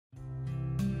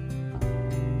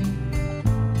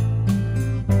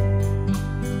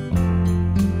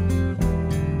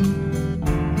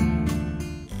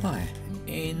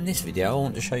this video I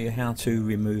want to show you how to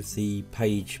remove the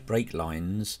page break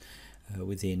lines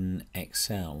within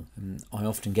Excel. I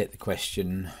often get the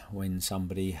question when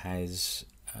somebody has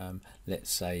let's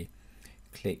say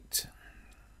clicked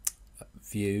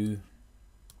view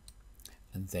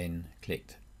and then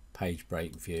clicked page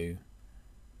break view,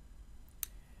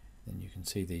 then you can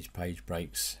see these page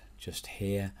breaks just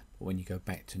here, but when you go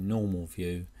back to normal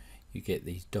view you get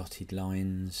these dotted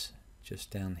lines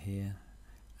just down here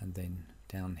and then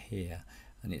down here,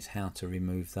 and it's how to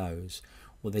remove those.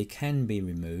 Well, they can be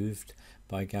removed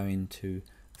by going to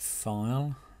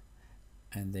File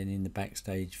and then in the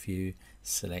Backstage view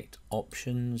select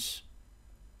Options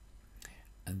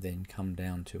and then come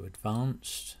down to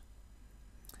Advanced,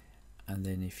 and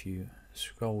then if you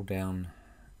scroll down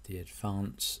the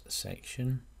Advanced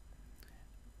section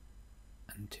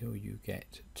until you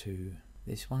get to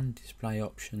this one, Display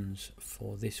Options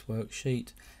for this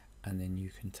worksheet, and then you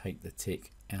can take the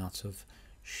tick out of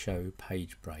Show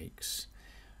Page Breaks.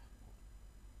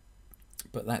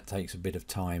 But that takes a bit of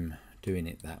time doing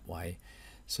it that way.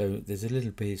 So there's a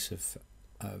little piece of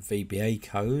VBA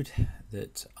code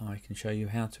that I can show you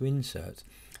how to insert.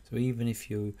 So even if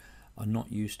you are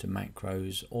not used to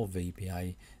macros or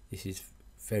VBA, this is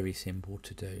very simple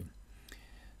to do.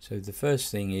 So the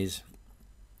first thing is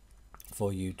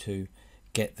for you to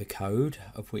get the code,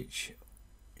 of which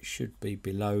should be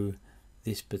below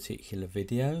this particular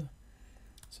video.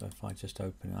 So if I just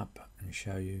open it up and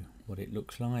show you what it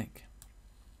looks like.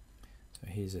 So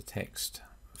here's a text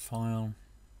file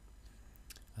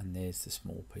and there's the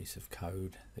small piece of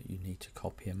code that you need to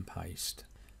copy and paste.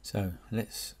 So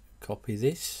let's copy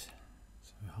this.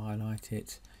 So highlight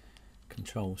it,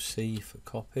 Control C for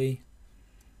copy,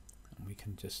 and we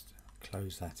can just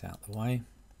close that out the way.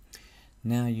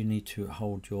 Now you need to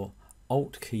hold your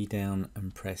Alt key down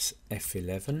and press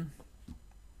F11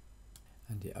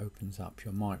 and it opens up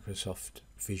your Microsoft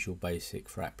Visual Basic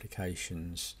for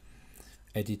Applications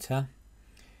editor.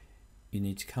 You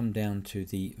need to come down to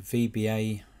the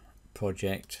VBA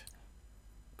project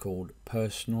called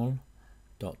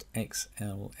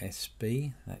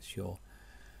PERSONAL.XLSB. That's your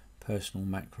personal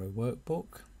macro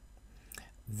workbook.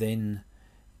 Then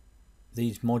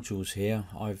these modules here,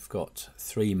 I've got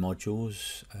 3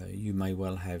 modules. You may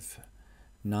well have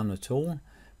none at all,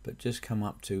 but just come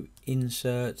up to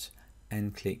Insert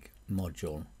and click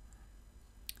Module,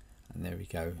 and there we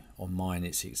go. On mine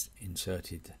it's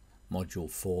inserted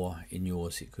module 4, in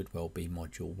yours it could well be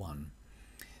module 1.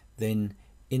 Then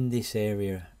in this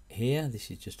area here,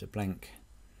 this is just a blank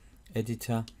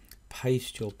editor,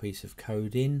 paste your piece of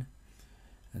code in,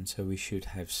 and so we should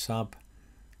have sub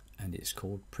and it's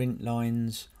called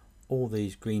PrintLines. All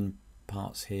these green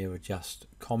parts here are just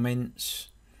comments,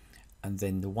 and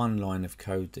then the one line of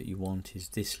code that you want is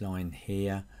this line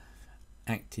here,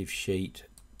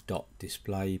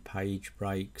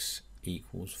 ActiveSheet.DisplayPageBreaks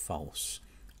equals false,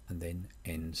 and then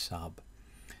end sub.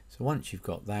 So once you've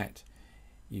got that,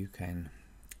 you can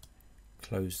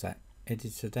close that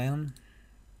editor down.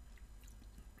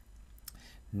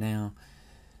 Now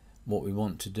what we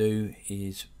want to do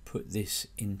is put this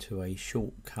into a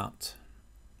shortcut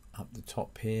up the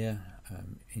top here,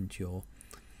 into your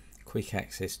quick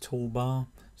access toolbar.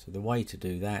 So the way to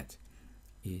do that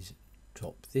is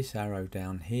drop this arrow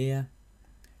down here,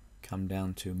 come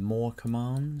down to more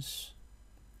commands,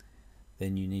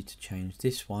 then you need to change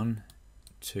this one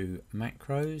to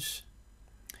macros,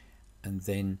 and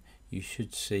then you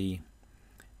should see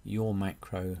your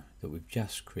macro that we've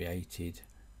just created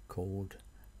called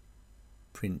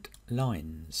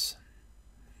PrintLines.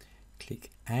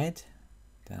 Click Add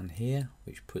down here,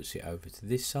 which puts it over to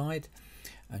this side,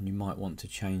 and you might want to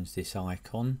change this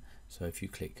icon. So if you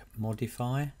click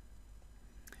Modify,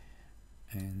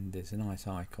 and there's a nice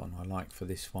icon I like for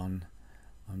this one,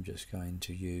 I'm just going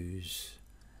to use,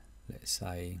 let's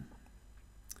say,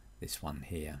 this one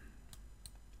here.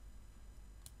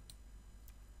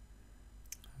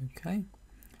 Okay,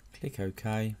 click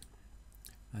OK,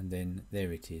 and then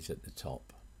there it is at the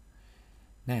top.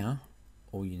 Now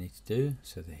all you need to do,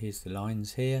 so that here's the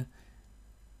lines here,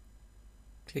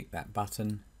 click that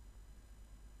button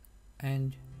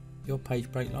and your page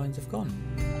break lines have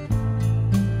gone.